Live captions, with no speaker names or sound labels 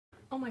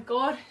Oh my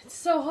god, it's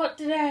so hot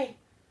today.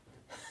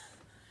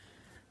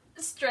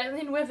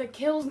 Australian weather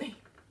kills me.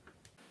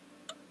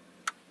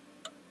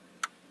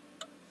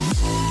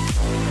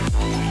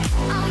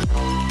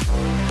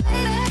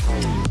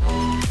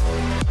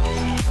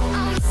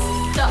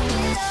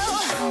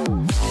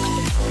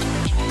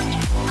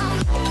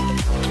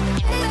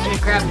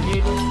 Grab a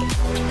noodle.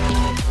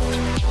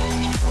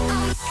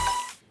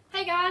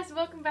 Hey guys,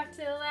 welcome back to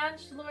the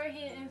lounge. Laura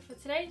here, and for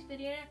today's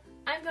video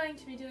I'm going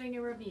to be doing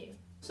a review.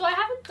 So I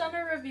haven't done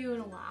a review in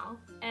a while,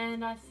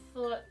 and I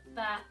thought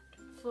that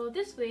for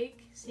this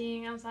week,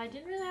 seeing as I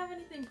didn't really have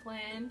anything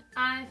planned,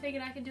 I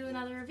figured I could do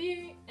another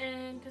review,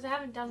 and because I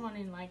haven't done one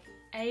in like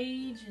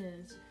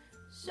ages.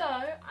 So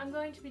I'm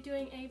going to be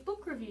doing a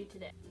book review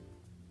today.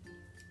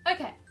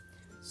 Okay,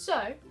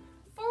 so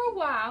for a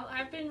while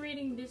I've been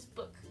reading this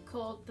book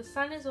called The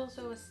Sun Is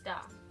Also a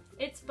Star.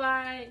 It's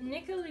by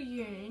Nicola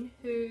Yoon,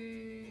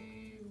 who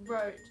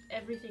wrote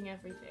Everything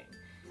Everything.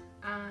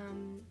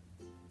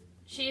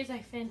 She is a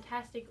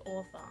fantastic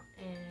author,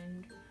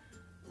 and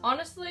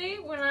honestly,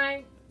 when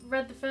I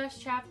read the first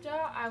chapter,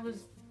 I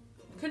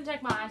couldn't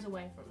take my eyes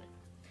away from it.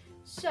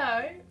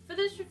 So, for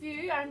this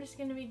review, I'm just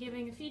going to be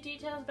giving a few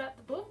details about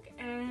the book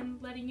and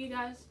letting you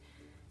guys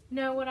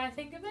know what I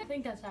think of it. I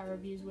think that's how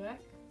reviews work.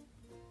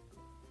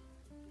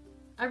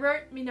 I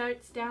wrote my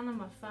notes down on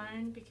my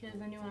phone because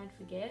I knew I'd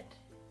forget,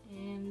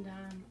 and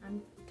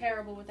I'm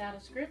terrible without a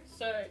script,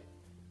 so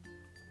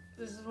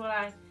this is what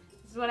I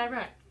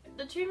wrote.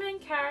 The two main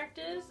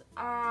characters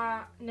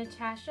are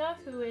Natasha,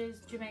 who is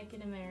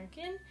Jamaican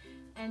American,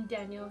 and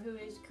Daniel, who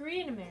is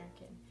Korean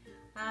American.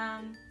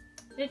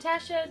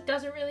 Natasha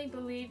doesn't really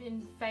believe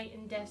in fate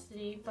and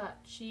destiny, but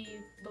she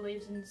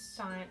believes in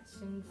science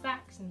and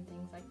facts and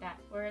things like that,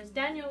 whereas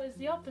Daniel is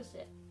the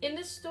opposite. In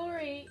this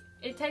story,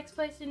 it takes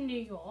place in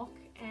New York,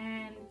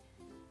 and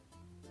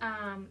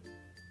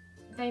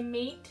they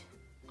meet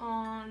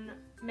on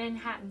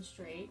Manhattan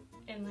Street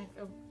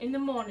in the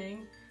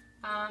morning.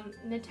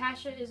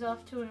 Natasha is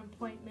off to an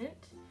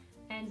appointment,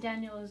 and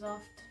Daniel is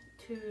off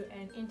to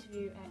an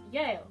interview at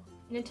Yale.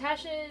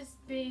 Natasha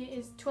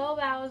is 12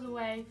 hours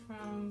away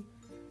from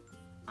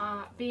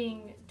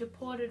being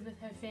deported with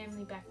her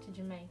family back to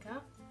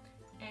Jamaica,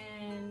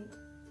 and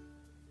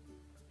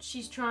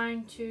she's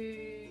trying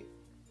to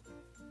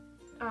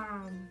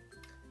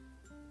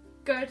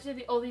go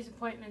to all these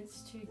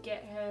appointments to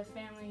get her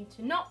family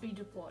to not be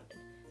deported.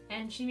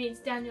 And she meets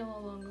Daniel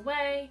along the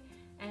way,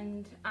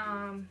 and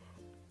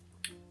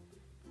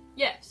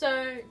yeah,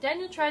 so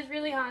Daniel tries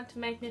really hard to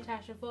make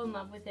Natasha fall in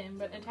love with him,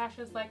 but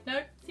Natasha's like,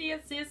 nope, see ya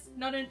sis,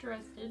 not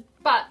interested.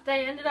 But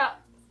they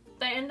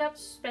end up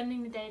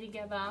spending the day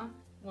together.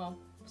 Well,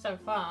 so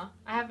far.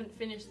 I haven't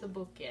finished the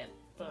book yet,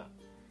 but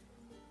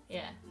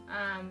yeah.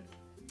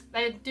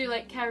 They do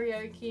like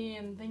karaoke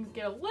and things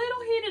get a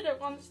little heated at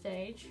one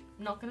stage.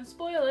 I'm not gonna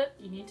spoil it,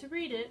 you need to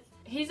read it.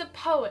 He's a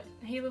poet.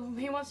 He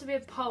wants to be a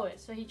poet,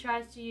 so he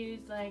tries to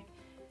use like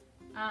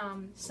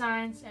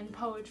science and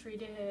poetry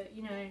to,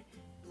 you know,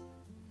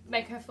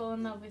 make her fall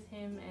in love with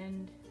him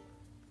and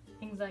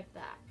things like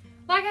that.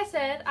 Like I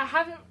said, I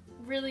haven't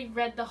really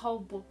read the whole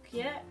book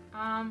yet.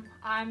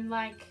 I'm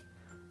like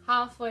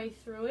halfway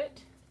through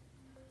it.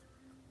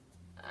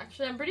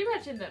 Actually, I'm pretty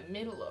much in the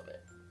middle of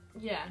it.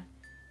 Yeah.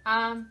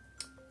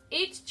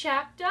 Each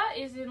chapter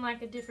is in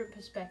like a different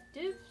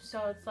perspective.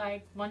 So it's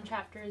like one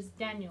chapter is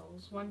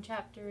Daniel's, one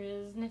chapter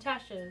is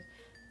Natasha's,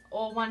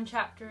 or one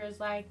chapter is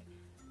like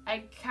a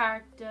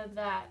character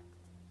that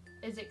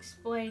is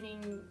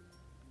explaining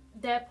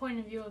their point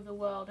of view of the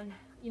world, and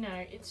you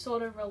know, it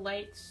sort of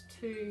relates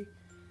to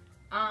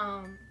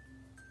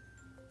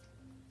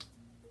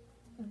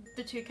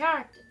the two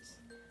characters.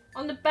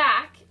 On the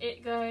back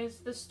it goes,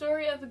 the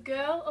story of a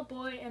girl, a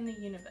boy, and the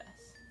universe.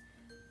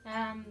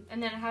 And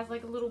then it has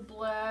like a little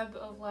blurb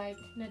of like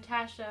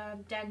Natasha,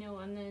 Daniel,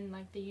 and then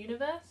like the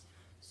universe.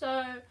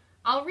 So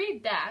I'll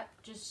read that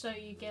just so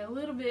you get a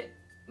little bit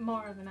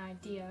more of an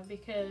idea,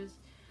 because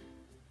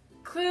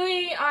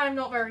clearly I'm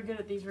not very good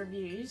at these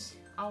reviews.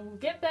 I will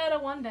get better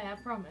one day, I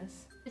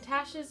promise.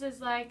 Natasha's is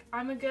like,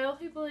 I'm a girl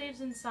who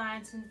believes in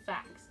science and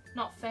facts,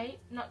 not fate,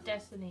 not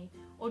destiny,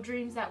 or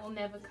dreams that will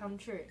never come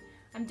true.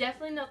 I'm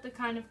definitely not the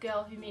kind of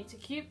girl who meets a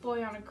cute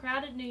boy on a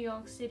crowded New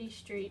York City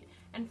street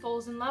and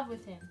falls in love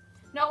with him.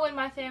 Not when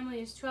my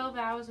family is 12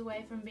 hours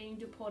away from being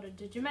deported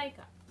to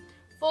Jamaica.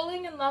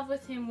 Falling in love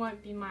with him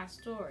won't be my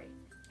story.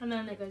 And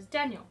then there goes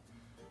Daniel.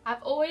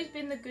 I've always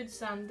been the good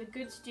son, the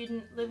good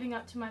student, living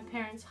up to my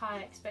parents'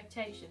 high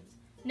expectations.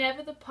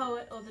 Never the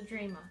poet or the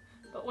dreamer.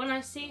 But when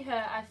I see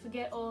her, I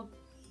forget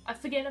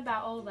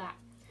about all that.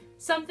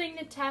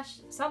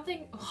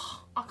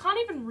 I can't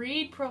even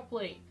read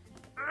properly.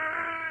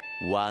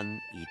 One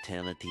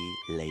eternity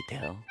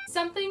later.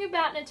 Something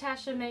about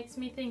Natasha makes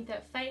me think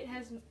that fate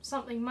has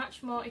something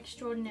much more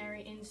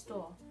extraordinary in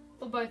store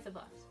for both of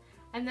us.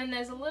 And then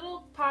there's a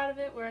little part of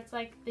it where it's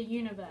like the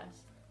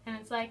universe. And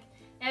it's like,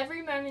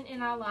 every moment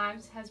in our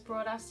lives has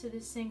brought us to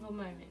this single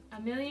moment. A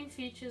million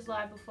futures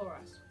lie before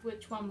us.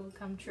 Which one will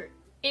come true?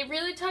 It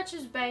really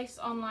touches base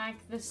on like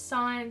the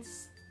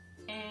science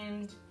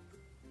and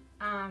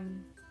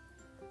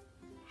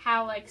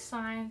how like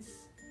science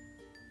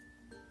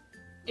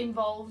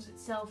involves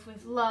itself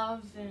with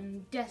love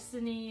and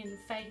destiny and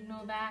fate and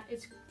all that.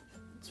 It's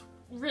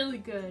really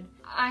good.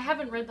 I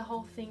haven't read the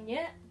whole thing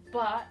yet,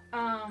 but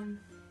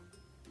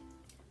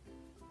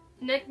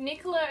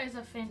Nicola is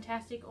a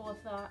fantastic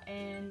author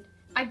and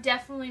I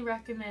definitely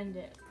recommend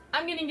it.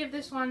 I'm gonna give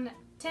this one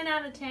 10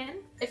 out of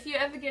 10. If you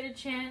ever get a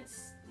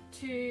chance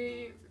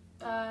to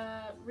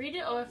read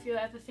it, or if you're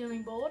ever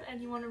feeling bored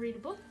and you want to read a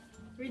book,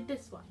 read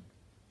this one.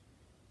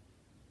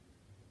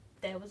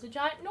 There was a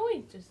giant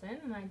noise just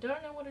then and I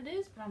don't know what it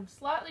is, but I'm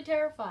slightly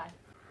terrified.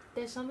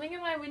 There's something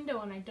in my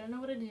window and I don't know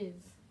what it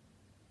is.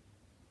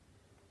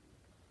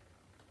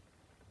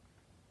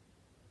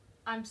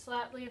 I'm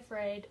slightly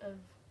afraid of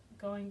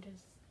going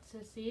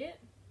to see it.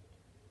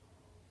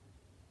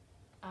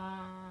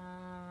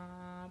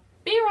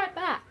 Be right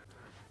back.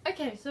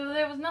 Okay, so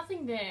there was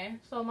nothing there,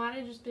 so it might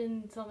have just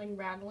been something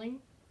rattling,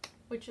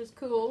 which is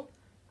cool.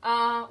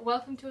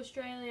 Welcome to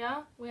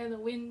Australia, where the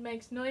wind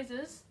makes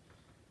noises.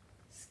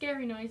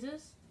 Scary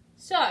noises.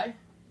 So,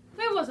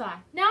 where was I?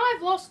 Now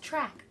I've lost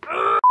track.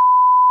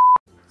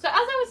 So as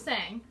I was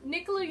saying,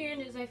 Nicola Yoon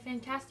is a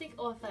fantastic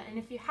author, and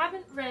if you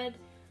haven't read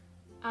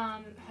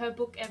her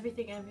book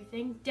Everything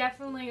Everything,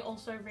 definitely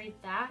also read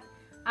that.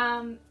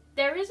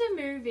 There is a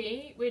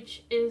movie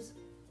which is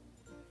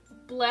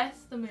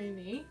Bless the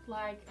movie,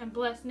 and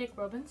Bless Nick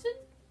Robinson.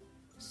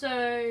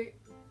 So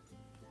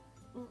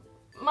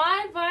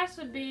my advice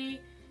would be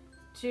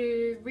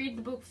to read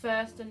the book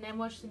first and then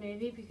watch the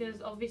movie,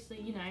 because obviously,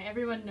 you know,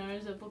 everyone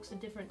knows that books are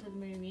different to the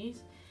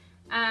movies.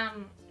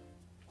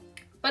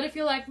 But if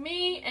you're like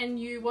me and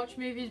you watch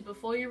movies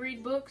before you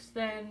read books,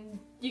 then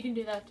you can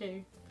do that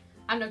too.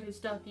 I'm not gonna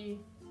stop you.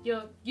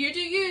 You do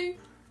you.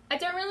 I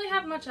don't really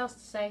have much else to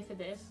say for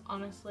this,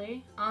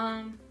 honestly.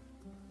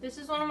 This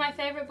is one of my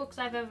favorite books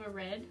I've ever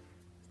read.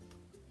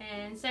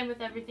 And same with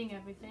Everything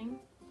Everything.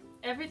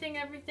 Everything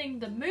Everything,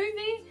 the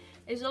movie,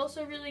 is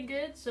also really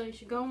good, so you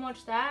should go and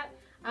watch that.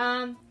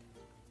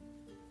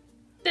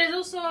 There's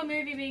also a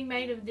movie being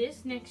made of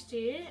this next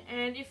year,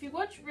 and if you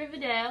watch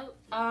Riverdale,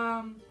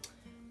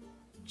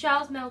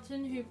 Charles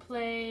Melton, who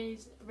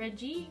plays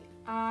Reggie,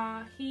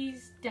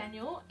 he's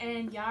Daniel,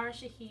 and Yara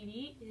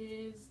Shahidi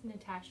is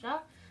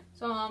Natasha.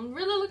 So I'm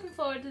really looking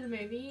forward to the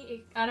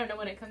movie. I don't know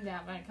when it comes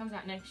out, but it comes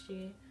out next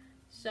year.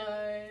 So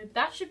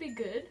that should be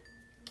good.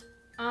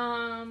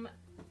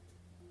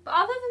 But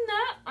other than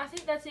that, I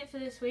think that's it for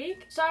this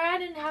week. Sorry I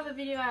didn't have a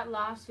video out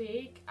last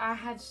week. I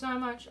had so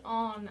much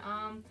on.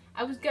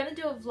 I was gonna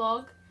do a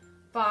vlog,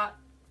 but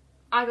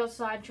I got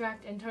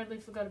sidetracked and totally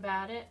forgot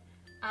about it.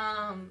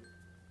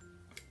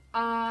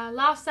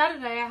 Last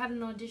Saturday I had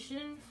an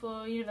audition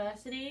for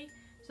university,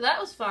 so that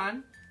was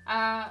fun.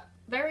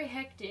 Very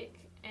hectic,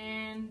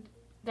 and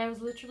there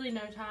was literally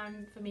no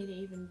time for me to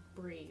even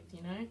breathe,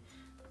 you know?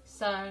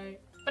 So,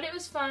 but it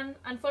was fun.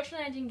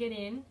 Unfortunately I didn't get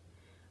in.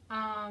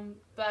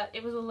 But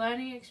it was a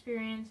learning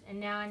experience, and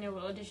now I know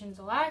what auditions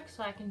are like,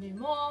 so I can do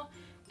more.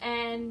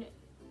 And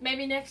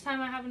maybe next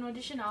time I have an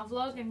audition, I'll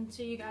vlog and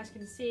so you guys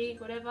can see,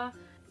 whatever.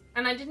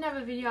 And I didn't have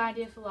a video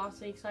idea for last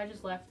week, so I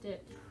just left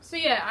it. So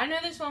yeah, I know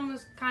this one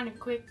was kind of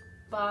quick,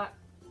 but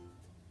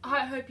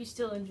I hope you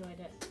still enjoyed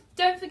it.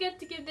 Don't forget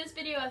to give this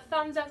video a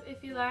thumbs up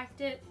if you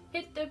liked it.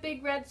 Hit the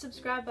big red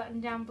subscribe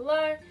button down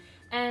below.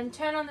 And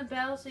turn on the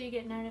bell so you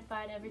get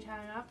notified every time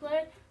I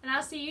upload. And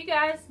I'll see you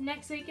guys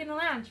next week in the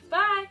lounge.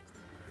 Bye!